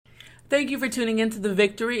Thank you for tuning in to The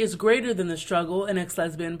Victory is Greater Than the Struggle, an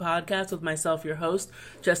ex-lesbian podcast with myself, your host,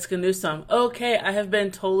 Jessica Newsome. Okay, I have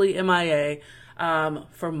been totally MIA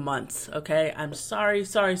for months, okay? I'm sorry.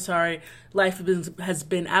 Life has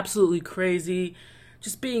been absolutely crazy.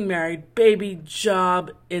 Just being married, baby,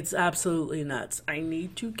 job, it's absolutely nuts. I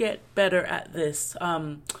need to get better at this.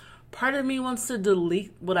 Part of me wants to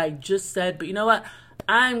delete what I just said, but you know what?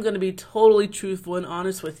 I'm going to be totally truthful and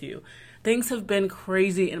honest with you. Things have been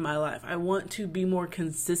crazy in my life. I want to be more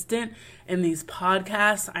consistent in these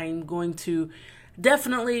podcasts. I'm going to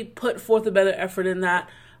definitely put forth a better effort in that.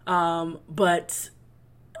 But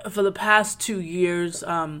for the past 2 years,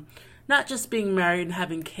 not just being married and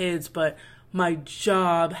having kids, but my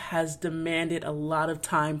job has demanded a lot of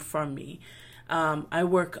time from me. I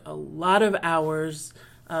work a lot of hours.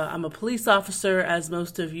 I'm a police officer, as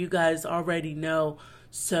most of you guys already know.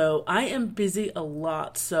 So I am busy a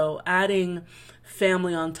lot. So adding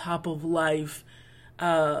family on top of life,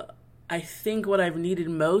 I think what I've needed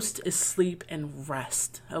most is sleep and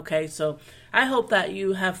rest. Okay, so I hope that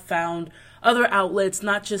you have found other outlets,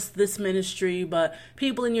 not just this ministry, but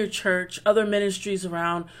people in your church, other ministries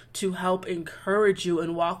around to help encourage you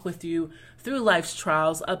and walk with you through life's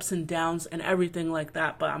trials, ups and downs, and everything like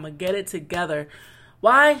that. But I'm going to get it together.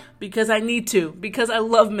 Why? Because I need to. Because I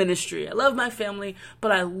love ministry. I love my family,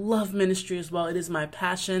 but I love ministry as well. It is my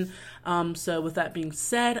passion. So with that being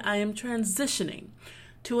said, I am transitioning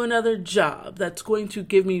to another job that's going to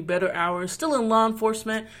give me better hours. Still in law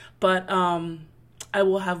enforcement, but I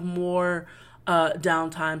will have more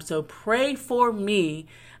downtime. So pray for me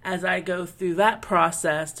as I go through that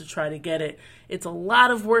process to try to get it. It's a lot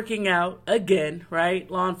of working out, again, right?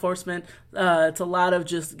 Law enforcement, it's a lot of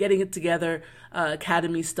just getting it together,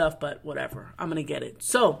 academy stuff, but whatever. I'm going to get it.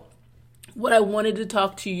 So what I wanted to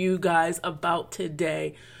talk to you guys about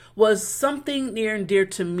today was something near and dear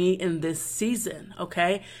to me in this season,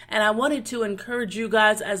 okay? And I wanted to encourage you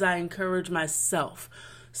guys as I encourage myself.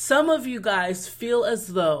 Some of you guys feel as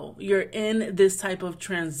though you're in this type of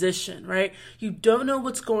transition, right? You don't know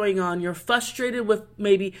what's going on. You're frustrated with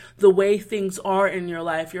maybe the way things are in your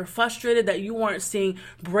life. You're frustrated that you aren't seeing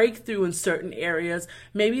breakthrough in certain areas.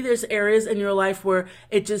 Maybe there's areas in your life where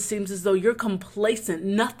it just seems as though you're complacent.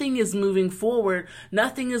 Nothing is moving forward.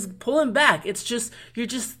 Nothing is pulling back. It's just, you're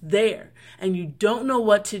just there and you don't know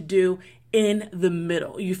what to do in the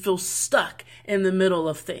middle. You feel stuck in the middle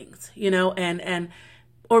of things, you know,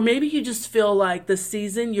 or maybe you just feel like the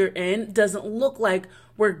season you're in doesn't look like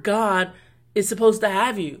where God is supposed to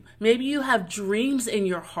have you. Maybe you have dreams in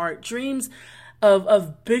your heart, dreams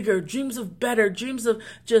of bigger, dreams of better, dreams of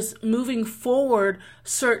just moving forward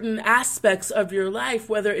certain aspects of your life,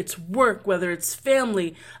 whether it's work, whether it's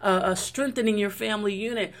family, strengthening your family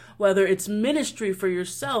unit, whether it's ministry for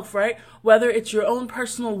yourself, right? Whether it's your own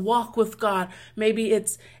personal walk with God. Maybe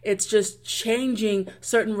it's just changing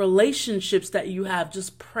certain relationships that you have,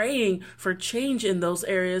 just praying for change in those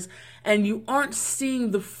areas, and you aren't seeing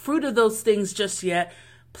the fruit of those things just yet.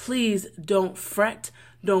 Please don't fret.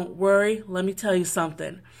 Don't worry. Let me tell you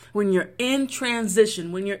something. When you're in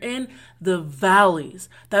transition, when you're in the valleys,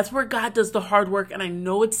 that's where God does the hard work. And I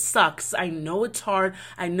know it sucks. I know it's hard.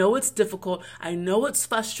 I know it's difficult. I know it's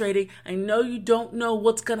frustrating. I know you don't know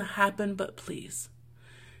what's going to happen, but please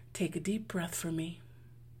take a deep breath for me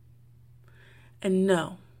and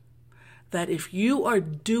know that if you are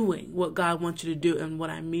doing what God wants you to do, and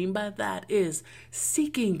what I mean by that is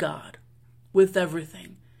seeking God with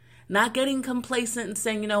everything, not getting complacent and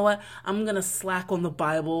saying, you know what, I'm going to slack on the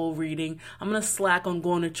Bible reading. I'm going to slack on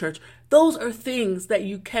going to church. Those are things that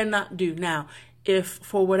you cannot do. Now, if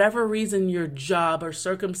for whatever reason your job or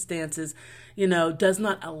circumstances, you know, does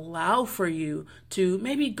not allow for you to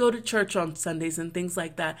maybe go to church on Sundays and things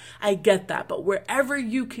like that, I get that. But wherever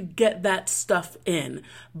you could get that stuff in,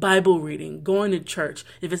 Bible reading, going to church,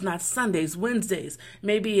 if it's not Sundays, Wednesdays,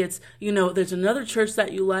 maybe it's, you know, there's another church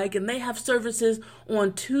that you like and they have services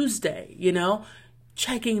on Tuesday, you know,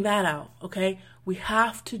 checking that out, okay? We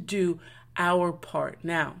have to do our part.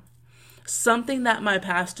 Now, something that my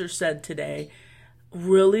pastor said today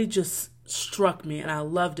really just struck me and I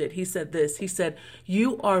loved it. He said this. He said,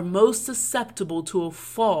 you are most susceptible to a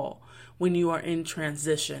fall when you are in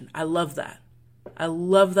transition. I love that. I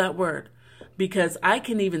love that word because I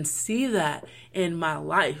can even see that in my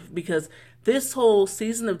life, because this whole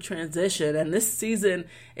season of transition, and this season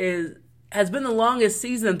has been the longest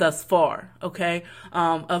season thus far, okay,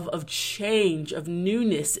 of change, of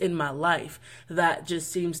newness in my life that just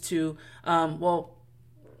seems to,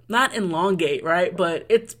 not elongate, right? But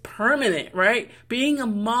it's permanent, right? Being a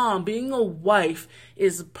mom, being a wife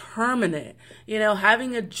is permanent.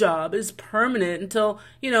 Having a job is permanent until,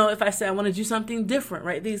 if I say I want to do something different,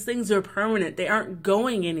 right? These things are permanent. They aren't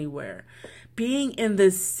going anywhere. Being in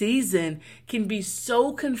this season can be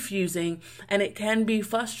so confusing and it can be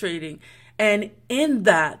frustrating. And in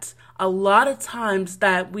that, a lot of times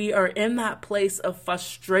that we are in that place of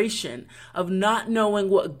frustration, of not knowing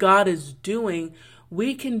what God is doing,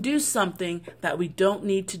 we can do something that we don't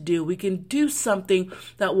need to do. We can do something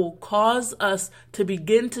that will cause us to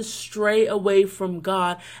begin to stray away from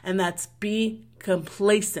God, and that's be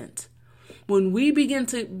complacent. When we begin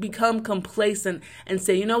to become complacent and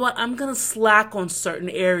say, you know what, I'm going to slack on certain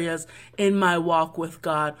areas in my walk with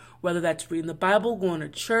God, whether that's reading the Bible, going to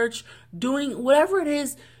church, doing whatever it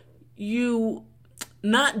is, you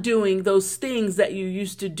not doing those things that you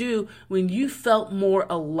used to do when you felt more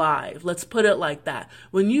alive. Let's put it like that.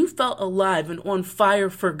 When you felt alive and on fire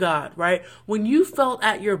for God, right? When you felt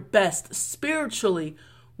at your best spiritually,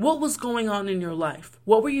 what was going on in your life?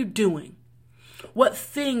 What were you doing? What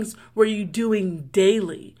things were you doing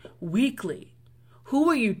daily, weekly? Who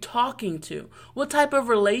were you talking to? What type of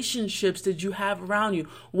relationships did you have around you?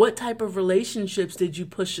 What type of relationships did you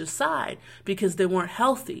push aside because they weren't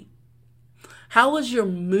healthy? How was your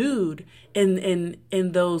mood in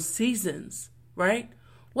those seasons, right?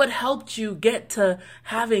 What helped you get to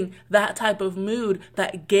having that type of mood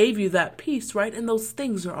that gave you that peace, right? And those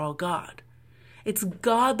things are all God. It's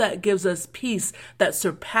God that gives us peace that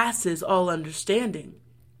surpasses all understanding.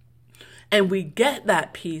 And we get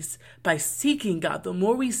that peace by seeking God. The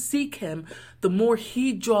more we seek him, the more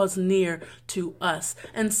he draws near to us.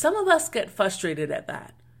 And some of us get frustrated at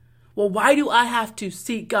that. Well, why do I have to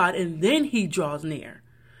seek God and then he draws near?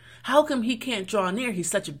 How come he can't draw near? He's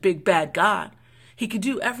such a big, bad God. He could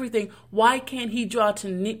do everything. Why can't he draw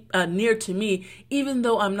near to me even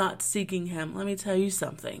though I'm not seeking him? Let me tell you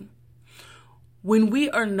something. When we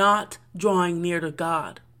are not drawing near to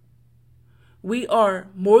God, we are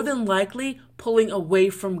more than likely pulling away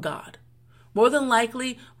from God. More than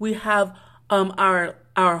likely, we have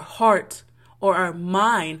our heart or our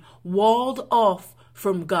mind walled off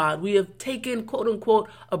from God. We have taken, quote unquote,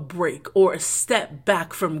 a break or a step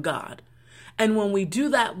back from God. And when we do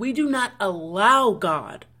that, we do not allow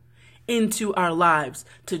God into our lives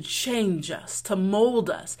to change us, to mold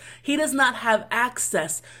us. He does not have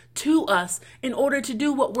access to us in order to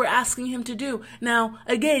do what we're asking him to do. Now,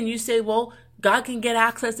 again, you say, well, God can get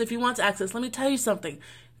access if he wants access. Let me tell you something.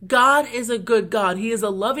 God is a good God. He is a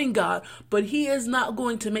loving God, but he is not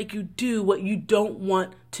going to make you do what you don't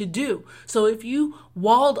want to do. So if you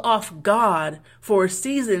walled off God for a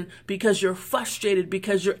season because you're frustrated,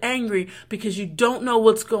 because you're angry, because you don't know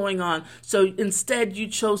what's going on, so instead you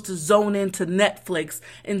chose to zone into Netflix,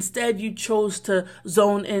 instead you chose to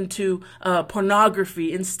zone into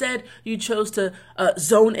pornography, instead you chose to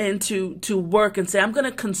zone into work and say, I'm going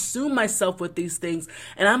to consume myself with these things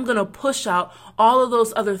and I'm going to push out all of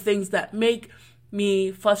those other things that make me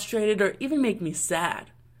frustrated or even make me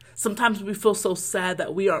sad. Sometimes we feel so sad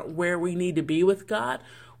that we aren't where we need to be with God.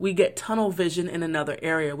 We get tunnel vision in another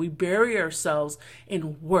area. We bury ourselves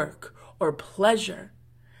in work or pleasure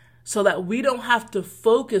so that we don't have to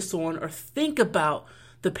focus on or think about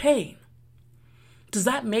the pain. Does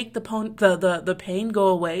that make the pain go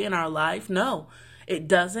away in our life? No, it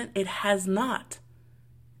doesn't. It has not.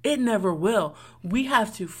 It never will. We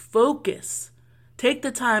have to focus. Take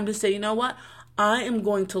the time to say, you know what? I am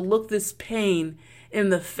going to look this pain in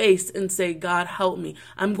the face and say, God, help me.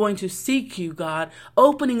 I'm going to seek you, God,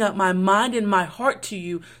 opening up my mind and my heart to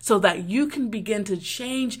you so that you can begin to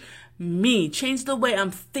change me, change the way I'm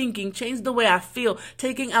thinking, change the way I feel,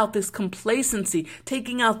 taking out this complacency,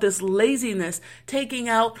 taking out this laziness, taking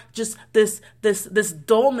out just this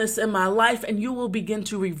dullness in my life, and you will begin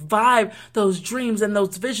to revive those dreams and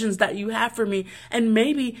those visions that you have for me, and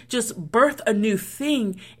maybe just birth a new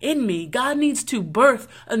thing in me. God needs to birth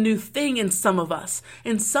a new thing in some of us.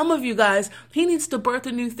 In some of you guys, he needs to birth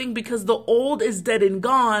a new thing because the old is dead and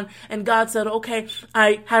gone, and God said, okay,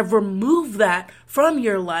 I have removed that from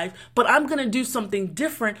your life, but I'm going to do something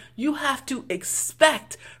different. You have to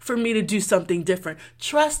expect for me to do something different.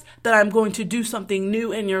 Trust that I'm going to do something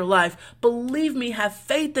new in your life. Believe me, have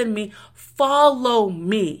faith in me, follow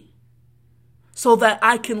me so that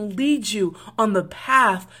I can lead you on the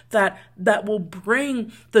path that will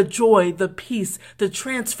bring the joy, the peace, the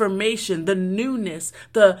transformation, the newness,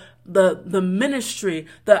 the the ministry,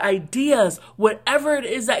 the ideas, whatever it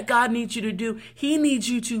is that God needs you to do, he needs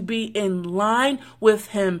you to be in line with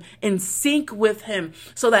him, in sync with him,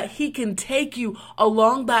 so that he can take you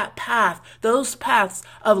along that path, those paths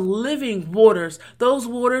of living waters, those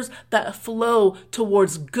waters that flow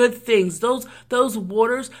towards good things, those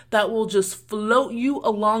waters that will just float you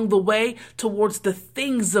along the way towards the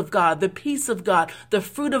things of God, the peace of God, the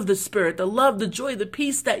fruit of the Spirit, the love, the joy, the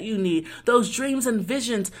peace that you need, those dreams and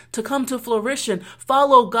visions to come to fruition.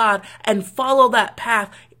 Follow God and follow that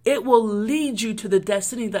path. It will lead you to the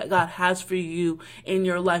destiny that God has for you in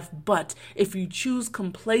your life. But if you choose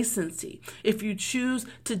complacency, if you choose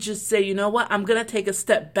to just say, you know what, I'm going to take a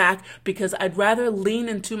step back because I'd rather lean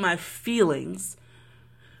into my feelings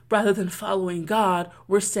rather than following God,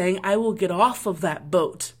 we're saying I will get off of that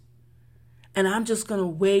boat and I'm just going to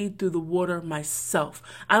wade through the water myself.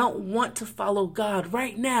 I don't want to follow God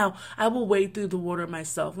right now. I will wade through the water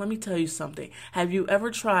myself. Let me tell you something. Have you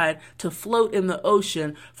ever tried to float in the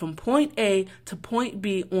ocean from point A to point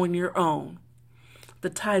B on your own? The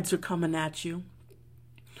tides are coming at you.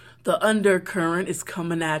 The undercurrent is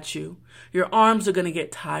coming at you. Your arms are going to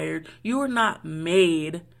get tired. You are not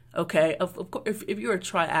made, okay? Of course, if you're a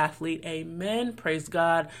triathlete, amen, praise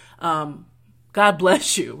God. God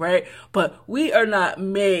bless you, right? But we are not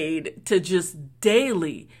made to just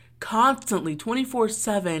daily, constantly,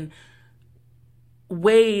 24/7,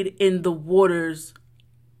 wade in the waters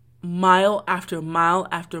mile after mile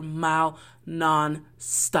after mile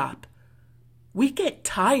non-stop. We get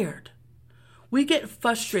tired. We get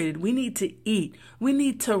frustrated. We need to eat. We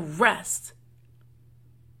need to rest.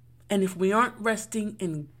 And if we aren't resting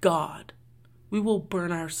in God, we will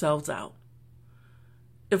burn ourselves out.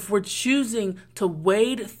 If we're choosing to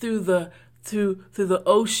wade through the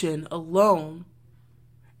ocean alone,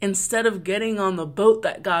 instead of getting on the boat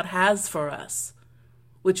that God has for us,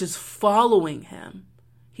 which is following him,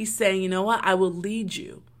 he's saying, you know what? I will lead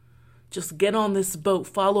you. Just get on this boat.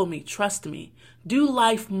 Follow me. Trust me. Do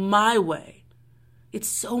life my way. It's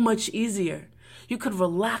so much easier. You could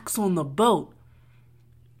relax on the boat.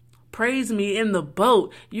 Praise me in the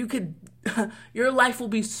boat. Your life will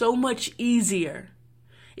be so much easier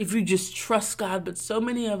if you just trust God. But so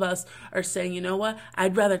many of us are saying, you know what?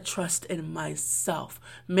 I'd rather trust in myself.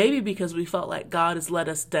 Maybe because we felt like God has let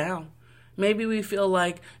us down. Maybe we feel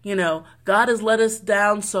like, God has let us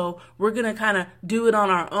down, so we're going to kind of do it on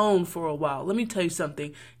our own for a while. Let me tell you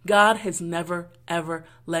something. God has never, ever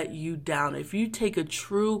let you down. If you take a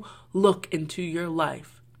true look into your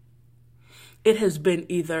life, it has been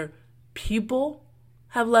either people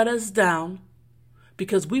have let us down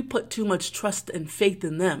because we put too much trust and faith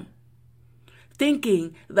in them,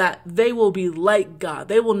 thinking that they will be like God.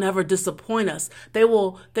 They will never disappoint us. They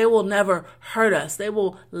will never hurt us. They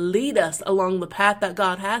will lead us along the path that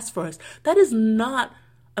God has for us. That is not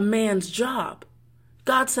a man's job.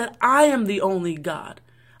 God said, I am the only God.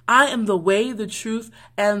 I am the way, the truth,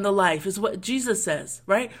 and the life, is what Jesus says,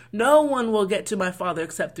 right? No one will get to my Father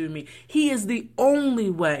except through me. He is the only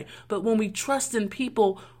way. But when we trust in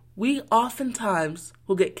people, we oftentimes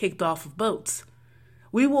will get kicked off of boats.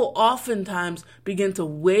 We will oftentimes begin to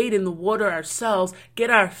wade in the water ourselves, get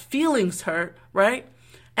our feelings hurt, right?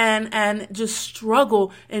 And just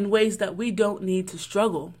struggle in ways that we don't need to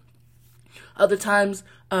struggle. Other times,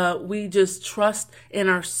 we just trust in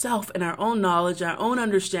ourselves and our own knowledge, our own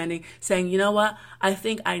understanding, saying, you know what? I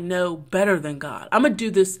think I know better than God. I'm going to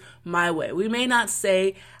do this my way. We may not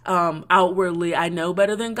say outwardly, I know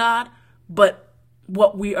better than God, but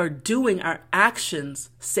what we are doing, our actions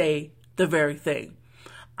say the very thing.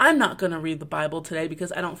 I'm not going to read the Bible today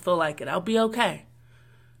because I don't feel like it. I'll be okay.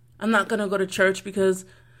 I'm not going to go to church because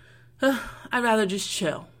I'd rather just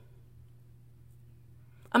chill.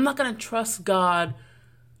 I'm not going to trust God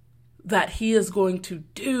that he is going to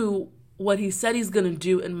do what he said he's going to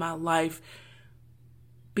do in my life,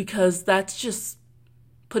 because that's just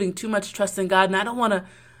putting too much trust in God, and I don't want to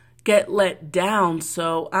get let down,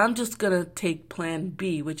 so I'm just going to take plan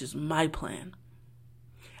B, which is my plan.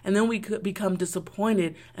 And then we could become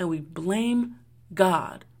disappointed and we blame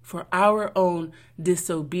God for our own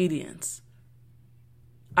disobedience.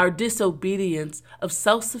 Our disobedience of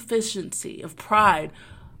self-sufficiency, of pride,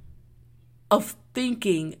 of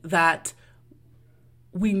thinking that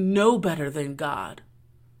we know better than God,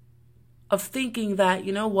 of thinking that,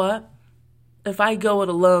 you know what, if I go it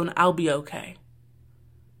alone, I'll be okay.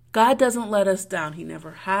 God doesn't let us down. He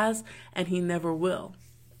never has, and he never will.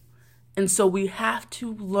 And so we have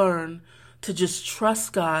to learn to just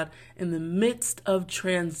trust God in the midst of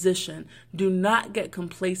transition. Do not get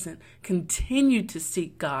complacent. Continue to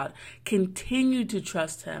seek God. Continue to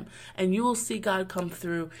trust Him, and you will see God come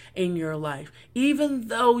through in your life. Even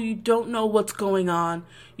though you don't know what's going on,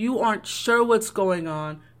 you aren't sure what's going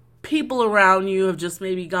on, people around you have just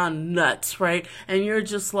maybe gone nuts, right? And you're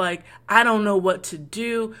just like, I don't know what to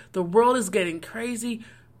do. The world is getting crazy.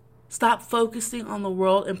 Stop focusing on the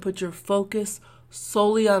world and put your focus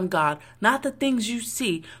solely on God. Not the things you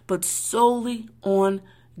see, but solely on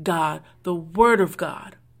God, the Word of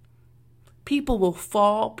God. People will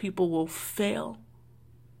fall. People will fail.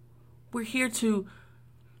 We're here to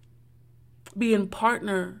be in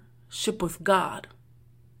partnership with God,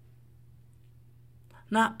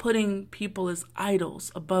 not putting people as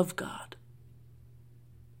idols above God.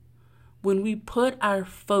 When we put our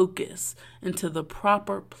focus into the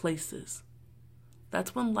proper places,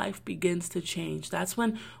 that's when life begins to change. That's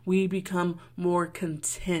when we become more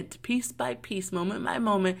content, piece by piece, moment by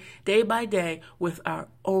moment, day by day, with our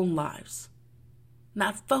own lives.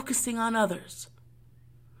 Not focusing on others,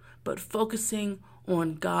 but focusing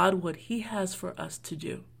on God, what He has for us to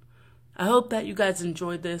do. I hope that you guys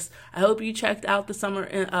enjoyed this. I hope you checked out the summer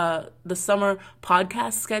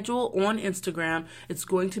podcast schedule on Instagram. It's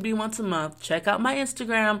going to be once a month. Check out my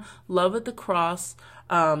Instagram, Love at the Cross.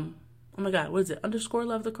 Oh my God, what is it? _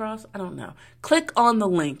 Love the Cross? I don't know. Click on the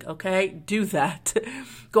link, okay? Do that.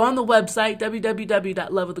 Go on the website,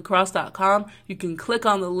 www.loveatthecross.com. You can click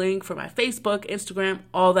on the link for my Facebook, Instagram,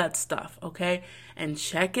 all that stuff, okay? And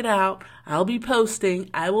check it out. I'll be posting.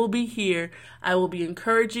 I will be here. I will be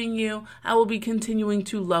encouraging you. I will be continuing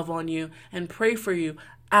to love on you and pray for you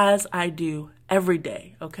as I do every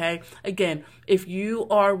day, okay? Again, if you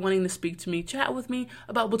are wanting to speak to me, chat with me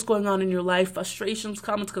about what's going on in your life, frustrations,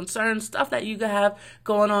 comments, concerns, stuff that you have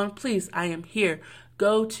going on, please, I am here.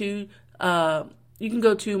 You can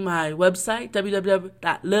go to my website,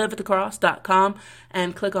 www.loveatthecross.com,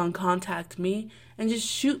 and click on Contact Me, and just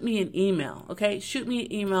shoot me an email, okay? Shoot me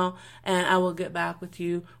an email, and I will get back with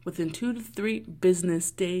you within 2 to 3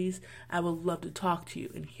 business days. I would love to talk to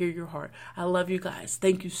you and hear your heart. I love you guys.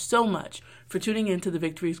 Thank you so much for tuning in to The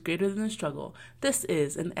Victory is Greater Than the Struggle. This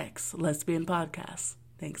is an ex-lesbian podcast.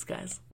 Thanks, guys.